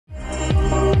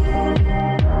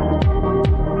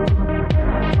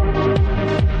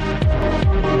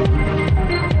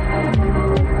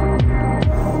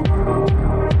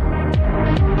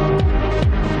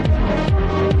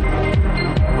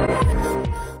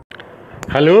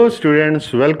Hello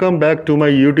students, welcome back to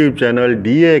my YouTube channel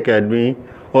DA academy.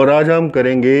 और आज हम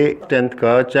करेंगे 10th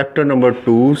का चैप्टर नंबर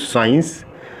 2 साइंस,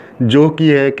 जो कि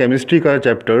है केमिस्ट्री का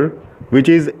chapter which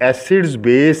is acids,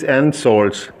 base and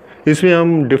salts. इसमें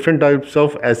हम डिफरेंट टाइप्स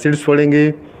ऑफ एसिड्स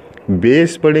पढ़ेंगे,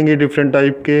 बेस पढ़ेंगे डिफरेंट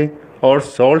टाइप के, और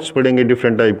सॉल्ट्स पढ़ेंगे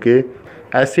डिफरेंट टाइप के।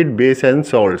 Acid, base and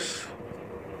salts.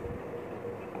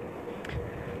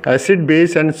 Acid,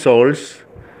 base and salts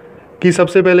की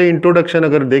सबसे पहले इंट्रोडक्शन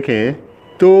अगर देखें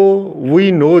तो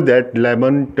we know that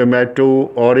lemon,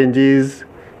 tomato, oranges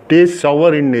test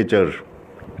Sawar in nature.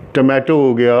 Tomato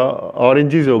हो गया,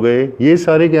 ऑरेंजेस हो गए, ये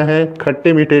सारे क्या हैं?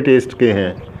 खट्टे मीठे टेस्ट के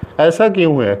हैं। ऐसा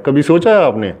क्यों है? कभी सोचा है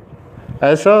आपने?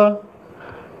 ऐसा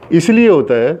इसलिए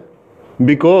होता है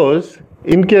बिकॉज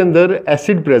इनके अंदर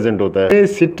एसिड प्रेजेंट होता है,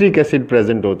 सिट्रिक एसिड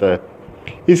प्रेजेंट होता है।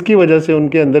 इसकी वजह से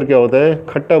उनके अंदर क्या होता है?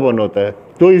 खट्टापन होता है।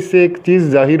 तो इससे एक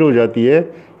चीज़ जाहिर हो जाती है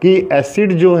कि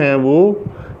एसिड जो हैं वो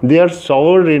they are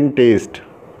Sawar in test.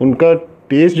 उनका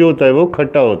टेस्ट जो होता है वो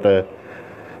खट्टा होता है।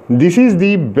 This is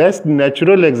the best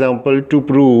natural example to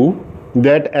prove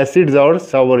that acids are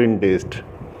Sawar in test.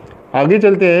 आगे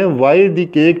चलते हैं। Why the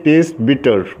cake test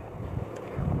bitter?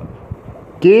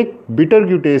 Cake bitter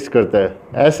क्यों टेस्ट करता है?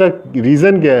 ऐसा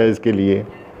रीज़न क्या है इसके लिए?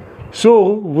 So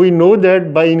we know that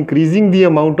by increasing the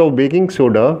amount of baking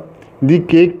soda the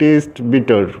cake test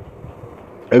bitter.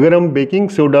 अगर हम बेकिंग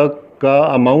सोडा का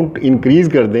अमाउंट इंक्रीज़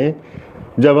कर दें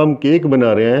जब हम केक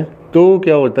बना रहे हैं तो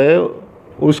क्या होता है?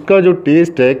 उसका जो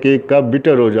टेस्ट है केक का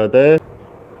बिटर हो जाता है।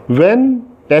 When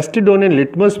tested on A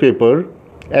litmus paper,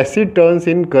 asset turns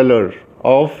in colour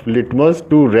of litmus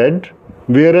to red,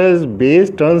 whereas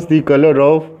base turns the colour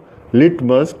of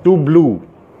litmus to blue.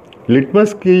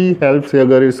 Litmus की हेल्प से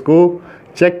अगर इसको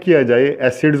चेक किया जाए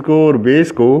एसिड्स को और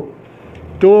बेस को,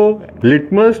 तो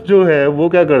लिटमस जो है वो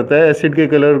क्या करता है? एसिड के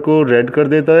कलर को रेड कर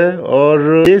देता है, और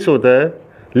बेस होता है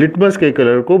लिटमस के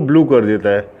कलर को ब्लू कर देता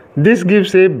है। This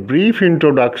gives a brief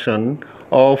introduction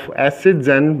of acids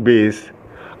and base.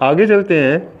 आगे चलते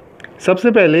हैं।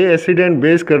 सबसे पहले एसिड एंड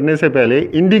बेस करने से पहले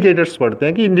इंडिकेटर्स पढ़ते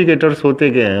हैं कि इंडिकेटर्स होते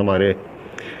क्या हैं हमारे।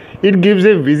 It gives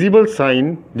A visible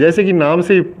sign, जैसे कि नाम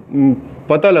से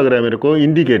पता लग रहा है मेरे को,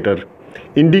 indicator.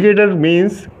 Indicator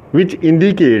means which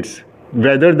indicates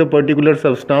whether the particular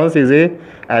substance is a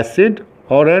acid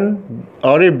or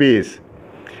a base.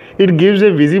 It gives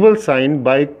a visible sign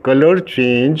by color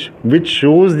change which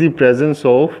shows the presence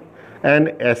of an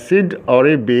acid or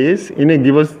a base in a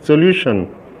given solution.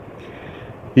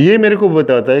 ये मेरे को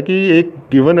बताता है कि एक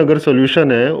given अगर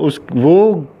solution है वो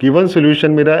गिवन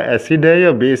सॉल्यूशन मेरा एसिड है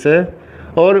या बेस है।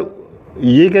 और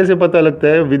ये कैसे पता लगता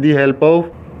है? With the help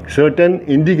of certain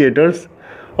indicators.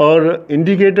 और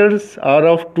indicators are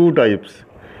of two types.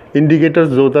 Indicators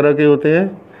दो तरह के होते हैं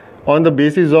on the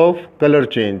basis of colour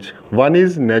change. One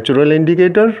is natural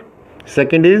indicator,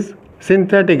 second is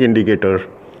synthetic indicator.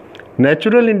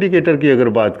 Natural indicator की अगर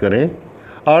बात करें,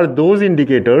 are those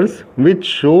indicators which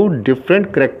show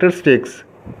different characteristics.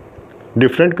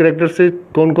 Different characteristics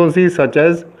कौन कौन सी? सच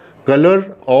एज कलर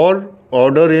और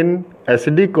ऑर्डर इन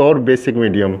एसिडिक और basic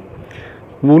medium.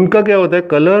 उनका क्या होता है?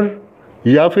 कलर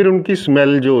या फिर उनकी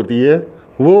स्मेल जो होती है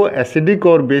वो एसिडिक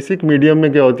और बेसिक मीडियम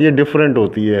में क्या होती है? डिफरेंट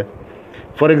होती है।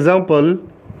 फॉर एग्ज़ाम्पल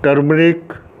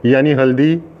टर्मरिक यानी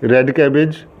हल्दी, रेड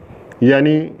कैबेज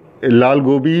यानी लाल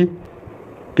गोभी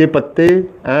के पत्ते,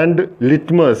 and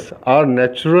litmus are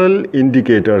natural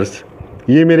indicators.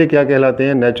 ये मेरे क्या कहलाते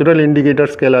हैं? नेचुरल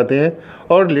इंडिकेटर्स कहलाते हैं।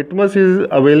 और litmus is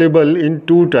available in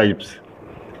two types,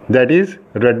 that is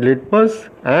red litmus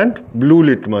and blue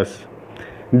litmus.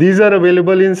 These are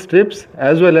available in strips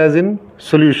as well as in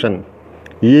solution.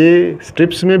 ये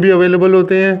स्ट्रिप्स में भी अवेलेबल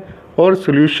होते हैं और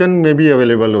सॉल्यूशन में भी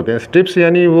अवेलेबल होते हैं। स्ट्रिप्स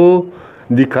यानी वो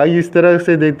दिखाई इस तरह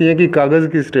से देती हैं कि कागज़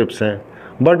की स्ट्रिप्स हैं,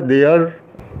 but they are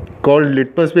called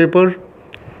litmus paper.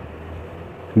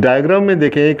 Diagram में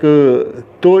देखें एक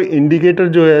तो इंडिकेटर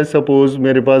जो है, सपोज़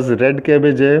मेरे पास रेड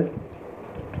कैबेज है,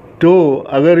 तो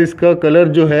अगर इसका कलर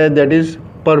जो है that is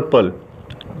purple.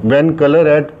 When colour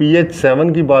eight pH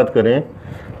 7 की बात करें,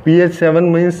 pH 7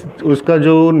 मीन्स उसका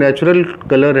जो नेचुरल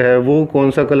कलर है वो कौन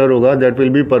सा कलर होगा? That will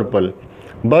be purple.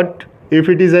 But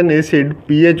if it is an acid,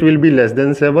 pH will be less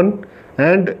than 7,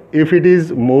 and if it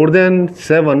is more than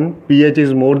 7, pH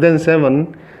is more than 7,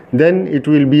 then it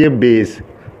will be A base.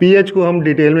 pH को हम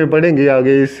detail में पढ़ेंगे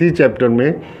आगे इसी chapter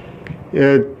में।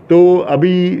 तो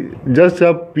अभी just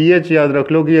आप pH याद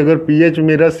रख लो कि अगर pH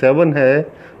मेरा 7 है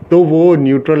तो वो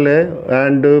न्यूट्रल है,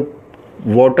 एंड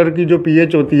वाटर की जो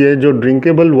pH होती है, जो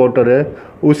ड्रिंकेबल वाटर है,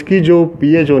 उसकी जो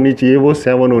pH होनी चाहिए वो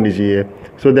 7 होनी चाहिए।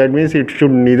 So that means it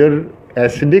should neither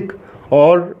acidic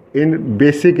और इन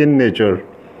बेसिक इन नेचर।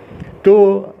 तो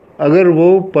अगर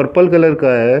वो पर्पल कलर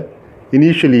का है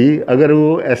इनिशियली अगर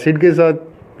वो एसिड के साथ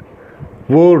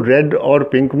वो रेड और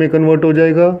पिंक में कन्वर्ट हो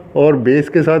जाएगा, और बेस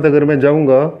के साथ अगर मैं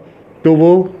जाऊंगा तो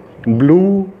वो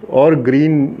ब्लू और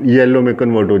ग्रीन येलो में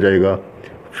कन्वर्ट हो जाएगा।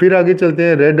 फिर आगे चलते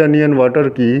हैं रेड अनियन वाटर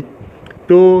की।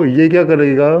 तो ये क्या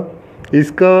करेगा,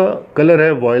 इसका कलर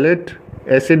है वॉयलेट,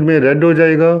 एसिड में रेड हो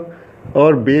जाएगा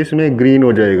और बेस में ग्रीन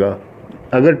हो जाएगा।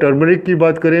 अगर टर्मरिक की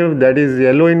बात करें that is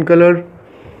yellow in colour,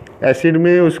 acid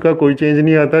में उसका कोई चेंज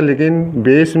नहीं आता लेकिन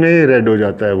बेस में रेड हो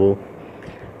जाता है वो।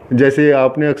 जैसे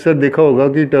आपने अक्सर देखा होगा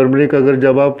कि टर्मरिक अगर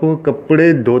जब आप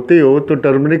कपड़े धोते हो तो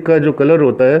टर्मरिक का जो कलर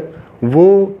होता है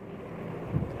वो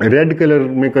रेड कलर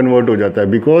में कन्वर्ट हो जाता है,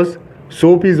 because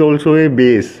soap is also a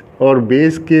base, और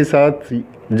बेस के साथ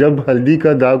जब हल्दी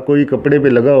का दाग कोई कपड़े पे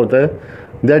लगा होता है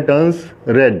that turns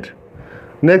red.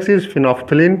 Next is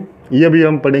phenolphthalein, ये भी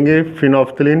हम पढ़ेंगे।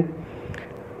 फिनोफ्थलीन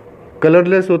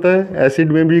कलरलेस होता है,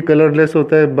 एसिड में भी कलरलेस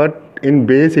होता है, but in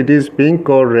base it is pink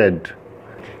और रेड।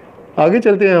 आगे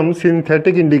चलते हैं हम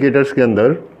सिंथेटिक इंडिकेटर्स के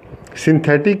अंदर।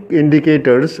 Synthetic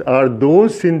indicators are those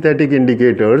synthetic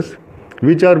indicators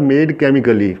which are made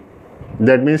chemically,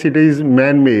 that means it is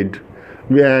man made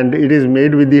and it is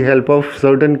made with the help of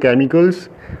certain chemicals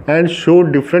and show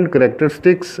different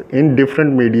characteristics in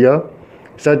different media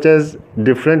such as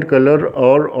different color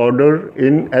or order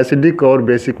in acidic or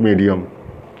basic medium।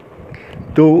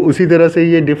 तो उसी तरह से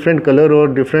ये different colour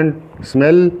और different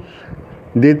smell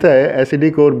देता है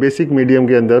acidic और basic medium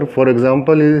के अंदर। फॉर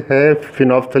एग्जांपल है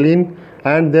phenolphthalein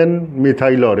and then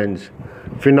methyl orange.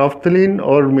 Phenolphthalein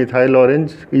और मिथाइल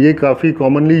ऑरेंज ये काफ़ी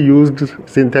कॉमनली यूज्ड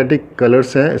सिंथेटिक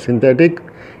कलर्स हैं, सिंथेटिक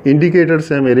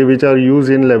इंडिकेटर्स हैं मेरे, which are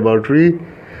use in laboratory.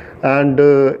 And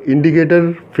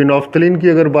indicator phenolphthalein की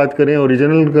अगर बात करें,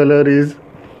 original colour is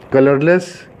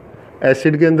colourless,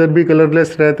 acid के अंदर भी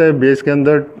कलरलेस रहता है, बेस के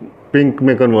अंदर पिंक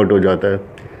में कन्वर्ट हो जाता है।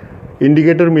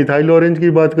 इंडिकेटर मिथाइल ऑरेंज की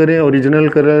बात करें, ओरिजिनल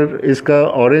कलर इसका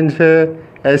ऑरेंज है,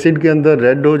 एसिड के अंदर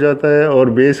रेड हो जाता है और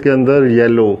बेस के अंदर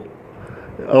येलो।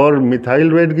 और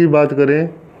मिथाइल रेड की बात करें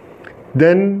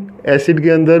देन एसिड के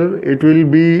अंदर it will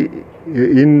be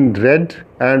in red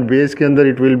and base के अंदर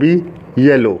it will be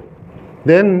yellow.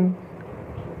 Then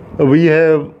we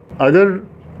have other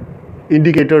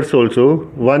indicators also.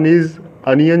 One is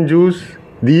onion juice.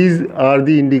 These are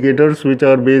the indicators which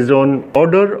are based on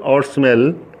odor or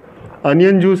smell.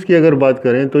 Onion juice की अगर बात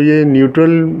करें तो ये neutral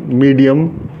medium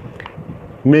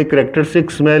में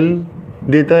characteristic smell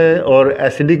देता है, और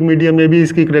एसिडिक मीडियम में भी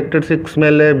इसकी करेक्टरिस्टिक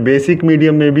स्मेल है। बेसिक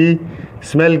मीडियम में भी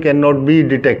smell can not be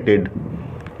detected,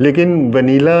 लेकिन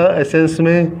वनीला एसेंस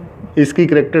में इसकी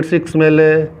करेक्टरिस्टिक स्मेल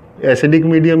है, एसिडिक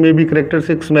मीडियम में भी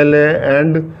करेक्टरिस्टिक स्मेल है,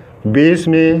 एंड बेस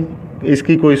में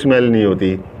इसकी कोई स्मेल नहीं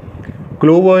होती।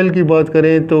 क्लोव ऑयल की बात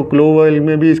करें तो क्लोव ऑयल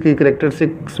में भी इसकी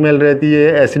करेक्टरिस्टिक स्मेल रहती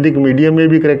है, एसिडिक मीडियम में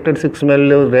भी करेक्टरिस्टिक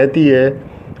स्मेल रहती है,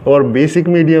 और बेसिक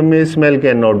मीडियम में smell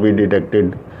can not be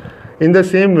detected. In the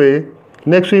same way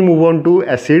next we move on to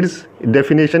acids.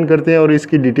 Definition करते हैं और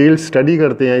इसकी डिटेल स्टडी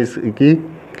करते हैं इसकी।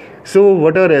 So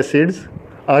what are acids?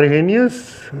 Arrhenius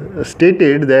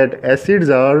stated that acids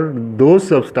are those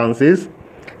substances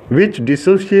which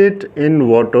dissociate in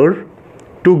water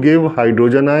to give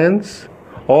hydrogen ions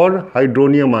or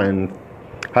hydronium ion.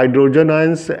 Hydrogen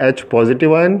ions H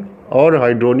positive ion और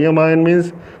hydronium ion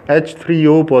means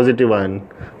H3O positive ion.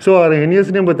 So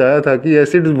Arrhenius ने बताया था कि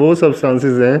acids वो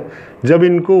substances हैं जब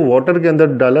इनको water के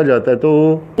अंदर डाला जाता है तो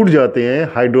उड़ जाते हैं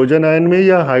हाइड्रोजन आयन में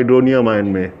या हाइड्रोनियम आयन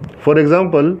में। फॉर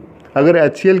एग्जांपल अगर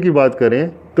HCl की बात करें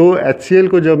तो HCl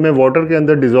को जब मैं वाटर के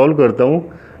अंदर डिज़ोल्व करता हूँ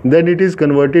then it is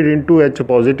converted into H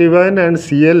positive ion and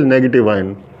Cl negative ion,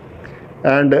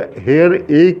 and hair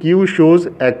AQ shows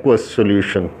aqueous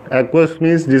solution. Aqueous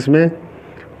means जिसमें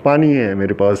पानी है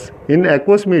मेरे पास। In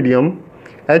aqueous medium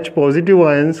H positive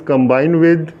ions combine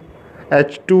with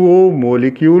H2O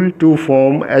molecule to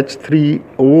form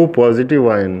H3O positive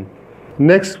ion.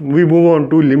 Next, we move on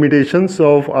to limitations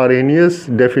of Arrhenius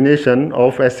definition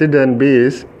of acid and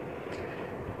base.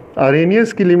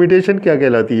 Arrhenius की limitation क्या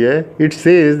कहलाती है? It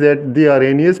says that the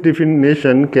Arrhenius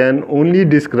definition can only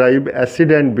describe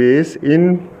acid and base in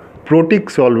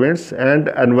protic solvents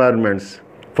and environments.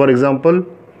 For example,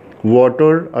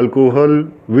 water, alcohol,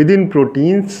 within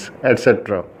proteins,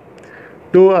 etc.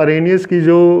 तो Arrhenius की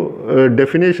जो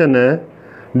definition है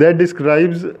that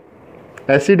describes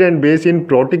acid and base in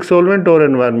protic solvent और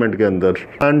environment के अंदर।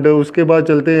 And उसके बाद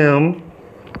चलते हैं हम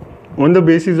on the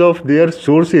basis of their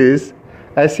sources.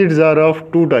 Acids are of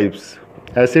two types.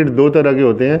 Acid दो तरह के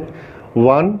होते हैं।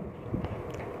 One,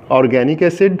 organic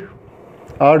acid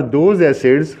are those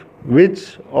acids which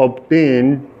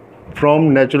obtain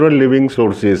from natural living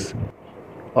sources.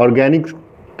 Organic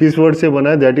किस वर्ड से बना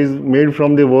है? That is made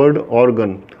from the word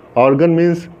organ. Organ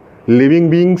means living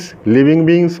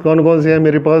beings कौन कौन से हैं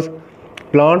मेरे पास?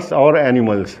 प्लांट्स और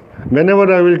animals. Whenever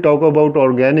I will talk about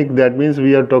organic, that means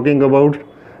we are talking about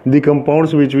the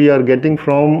compounds which we are getting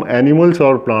from animals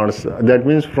or plants, that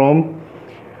means from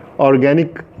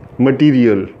organic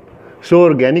material. So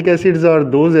organic acids are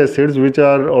those acids which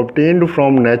are obtained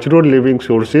from natural living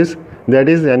sources,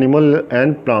 that is animal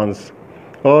and plants.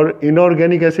 और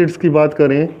inorganic acids की बात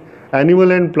करें,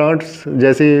 animal and plants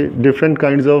जैसे different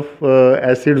kinds of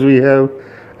acids we have,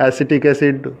 acetic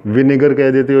acid, vinegar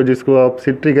कह देते हो जिसको आप,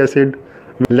 citric acid,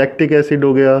 लैक्टिक एसिड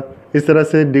हो गया. इस तरह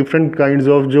से डिफरेंट काइंड्स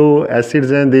ऑफ जो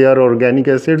एसिड्स हैं they are organic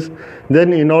acids.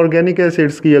 Then inorganic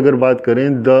acids की अगर बात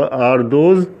करें, the are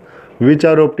those which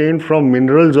are obtained from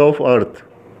minerals of earth.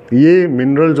 ये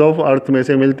मिनरल्स ऑफ अर्थ में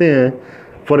से मिलते हैं.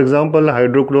 For example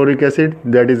hydrochloric acid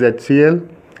that is HCl,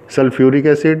 sulphuric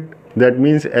acid that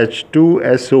means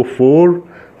H2SO4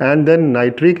 and then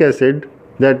nitric acid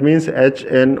that means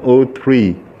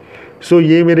HNO3. सो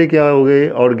ये मेरे क्या हो गए?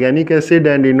 Organic acid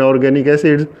and inorganic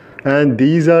acids, and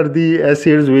these are the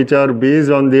acids which are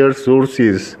based on their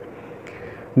sources.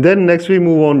 Then next we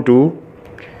move on to,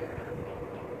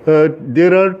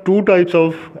 there are two types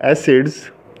of acids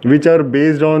which are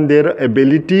based on their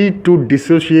ability to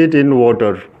dissociate in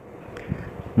water.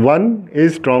 One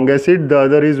is strong acid, the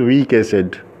other is weak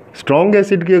acid. Strong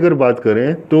acid की अगर बात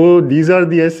करें तो these are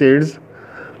the acids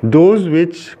those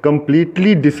which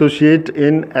completely dissociate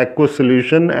in aqueous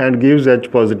solution and gives H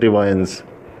positive ions.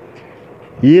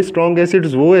 ये strong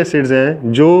acids वो acids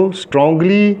हैं जो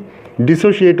strongly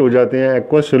dissociate हो जाते हैं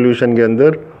aqueous solution के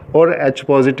अंदर और H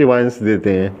positive ions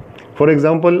देते हैं. For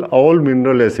example, all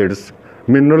mineral acids.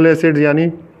 Mineral acids यानी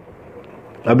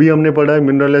अभी हमने पढ़ा है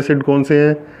mineral acid कौन से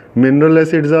हैं? Mineral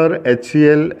acids are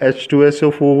HCl,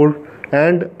 H2SO4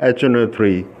 and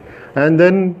HNO3. And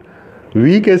then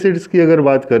weak acids की अगर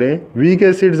बात करें, weak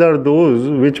acids are those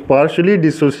which partially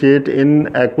dissociate in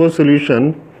aqueous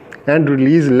solution and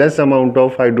release less amount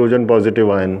of hydrogen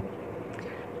positive ion.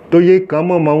 तो ये कम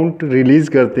amount release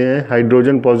करते हैं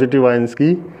hydrogen positive ions की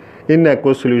in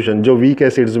aqueous solution जो वीक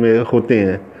एसिड्स में होते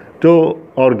हैं. तो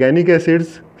ऑर्गेनिक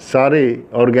एसिड्स, सारे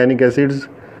ऑर्गेनिक एसिड्स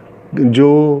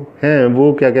जो हैं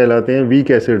वो क्या कहलाते हैं?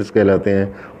 वीक एसिड्स कहलाते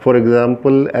हैं. For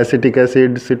example acetic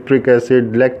acid, citric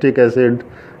acid, lactic acid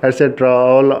etc.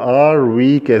 all are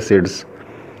weak acids.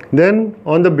 Then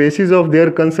on the basis of their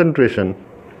concentration,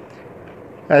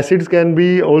 acids can be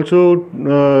also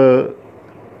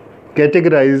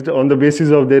categorized on the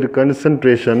basis of their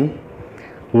concentration.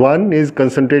 One is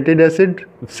concentrated acid,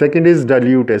 second is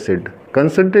dilute acid.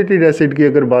 Concentrated acid की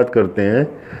अगर बात करते हैं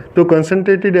तो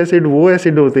concentrated acid वो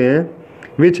acid होते हैं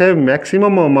which have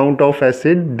maximum amount of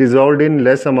acid dissolved in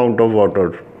less amount of water.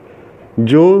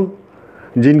 जो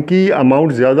जिनकी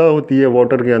अमाउंट ज़्यादा होती है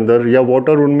वाटर के अंदर या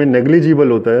वाटर उनमें नेग्लिजिबल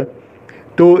होता है,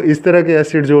 तो इस तरह के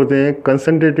एसिड जो होते हैं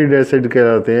कंसनट्रेटेड एसिड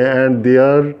कहलाते हैं. And they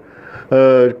are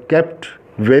kept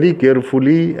very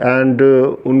carefully and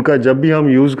उनका जब भी हम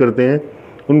यूज़ करते हैं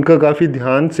उनका काफ़ी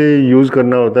ध्यान से यूज़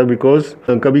करना होता है. बिकॉज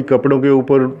कभी कपड़ों के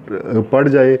ऊपर पड़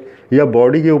जाए या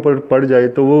बॉडी के ऊपर पड़ जाए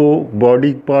तो वो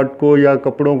बॉडी पार्ट को या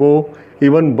कपड़ों को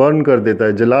इवन बर्न कर देता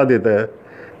है, जला देता है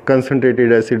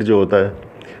कंसनट्रेटेड एसिड जो होता है.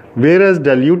 वेयर एज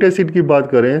डाइल्यूट एसिड की बात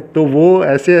करें तो वो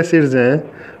ऐसे एसिड्स हैं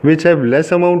which have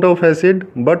less amount of acid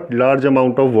but large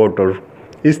amount of water.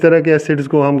 इस तरह के एसिड्स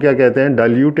को हम क्या कहते हैं?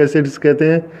 डाइल्यूट एसिड्स कहते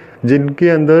हैं, जिनके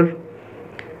अंदर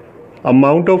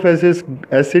अमाउंट ऑफ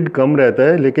एसिड कम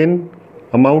रहता है लेकिन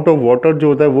अमाउंट ऑफ वाटर जो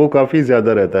होता है वो काफ़ी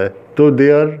ज़्यादा रहता है. तो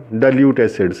they are dilute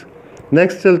acids.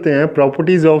 Next चलते हैं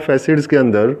प्रॉपर्टीज़ ऑफ एसिड्स के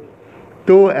अंदर.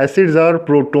 तो acids R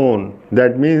proton,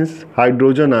 that means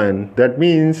hydrogen ion, that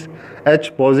means H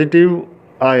positive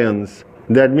ions,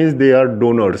 that means they are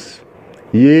donors.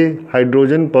 ये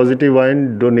हाइड्रोजन पॉजिटिव आयन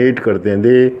डोनेट करते हैं,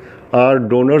 they are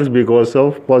donors because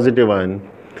of positive ion.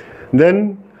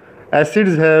 Then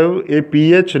acids have a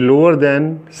pH lower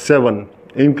than 7.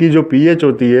 इनकी जो pH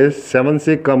होती है 7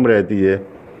 से कम रहती है.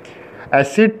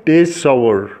 एसिड टेस्ट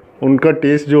सॉवर, उनका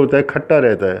टेस्ट जो होता है खट्टा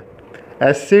रहता है.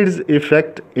 Acids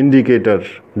effect indicator,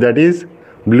 that is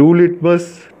blue litmus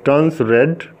turns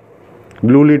red,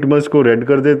 blue litmus को रेड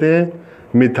कर देते हैं.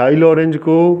 मिथाइल ऑरेंज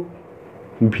को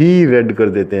भी रेड कर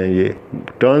देते हैं, ये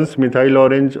turns methyl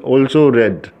orange also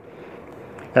red.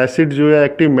 Acid जो है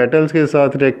एक्टिव मेटल्स के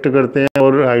साथ रिएक्ट करते हैं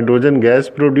और हाइड्रोजन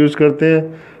गैस प्रोड्यूस करते हैं.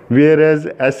 Where as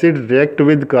acid react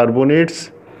with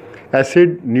carbonates,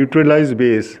 acid neutralise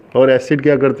base, और एसिड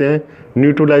क्या करते हैं?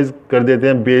 न्यूट्रलाइज कर देते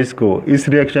हैं बेस को. इस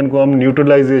रिएक्शन को हम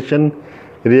न्यूट्रलाइजेशन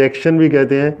रिएक्शन भी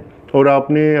कहते हैं. और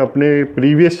आपने अपने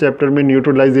प्रीवियस चैप्टर में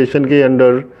न्यूट्रलाइजेशन के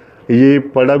अंडर ये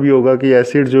पढ़ा भी होगा कि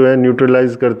एसिड जो है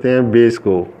न्यूट्रलाइज करते हैं बेस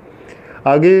को.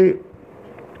 आगे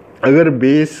अगर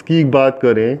बेस की बात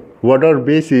करें, व्हाट आर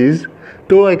बेसिस,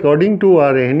 तो according to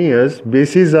Arrhenius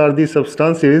basis are the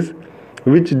substances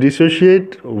which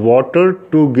dissociate water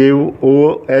to give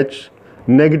OH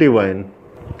negative ion.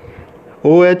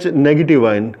 OH negative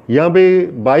ion, यहाँ पे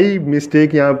बाई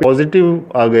मिस्टेक यहाँ पे पॉजिटिव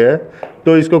आ गया है,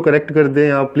 तो इसको करेक्ट कर दें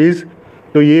आप प्लीज़।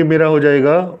 तो ये मेरा हो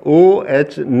जाएगा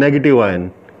OH नेगेटिव आयन,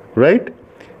 राइट।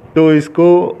 तो इसको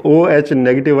OH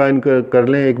नेगेटिव आयन कर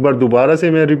लें। एक बार दोबारा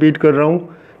से मैं रिपीट कर रहा हूँ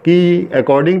कि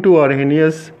according to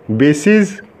Arrhenius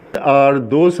basis are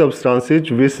दो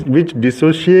substances which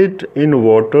dissociate in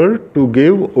water to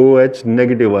give OH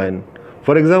negative ion.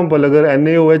 For example अगर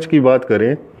NaOH की बात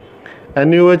करें,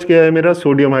 NaOH क्या है मेरा,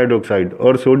 सोडियम हाइड्रोक्साइड,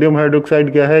 और सोडियम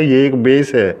हाइड्रोक्साइड क्या है, ये एक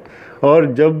बेस है,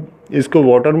 और जब इसको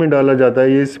वाटर में डाला जाता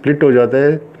है ये स्प्लिट हो जाता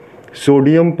है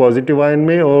सोडियम पॉजिटिव आयन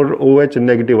में और OH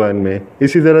नेगेटिव आयन में।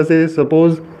 इसी तरह से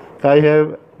suppose I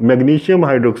have magnesium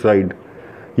hydroxide,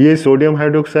 ये सोडियम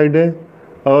हाइड्रोक्साइड है,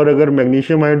 और अगर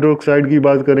मैग्नीशियम हाइड्रोक्साइड की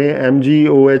बात करें,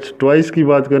 MgOH ट्वाइस की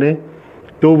बात करें,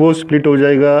 तो वो स्प्लिट हो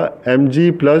जाएगा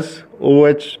Mg plus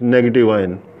OH negative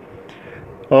ion.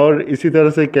 और इसी तरह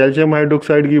से कैल्शियम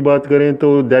हाइड्रोक्साइड की बात करें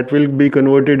तो that will be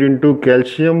converted into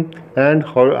calcium and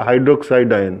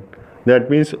hydroxide ion,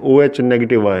 that means OH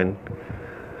negative ion.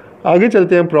 आगे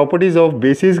चलते हैं प्रॉपर्टीज़ ऑफ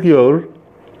बेसिस की ओर।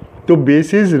 तो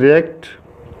basis react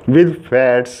with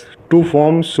fats to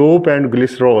form soap and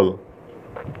glycerol,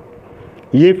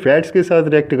 ये फैट्स के साथ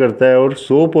रिएक्ट करता है और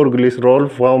सोप और ग्लिसरॉल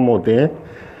फॉर्म होते हैं।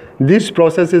 This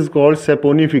process is called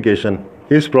saponification,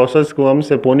 इस प्रोसेस को हम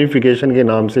सेपोनिफिकेशन के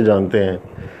नाम से जानते हैं।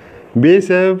 Base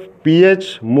have pH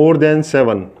more than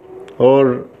 7,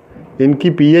 और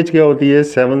इनकी pH क्या होती है,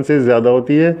 7 से ज़्यादा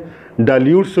होती है।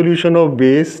 Dilute solution of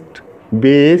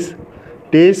base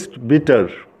test bitter.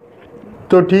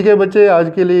 तो ठीक है बच्चे,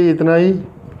 आज के लिए इतना ही।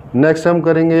 नेक्स्ट हम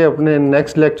करेंगे अपने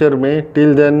नेक्स्ट लेक्चर में।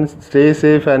 Till then stay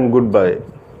safe and good bye.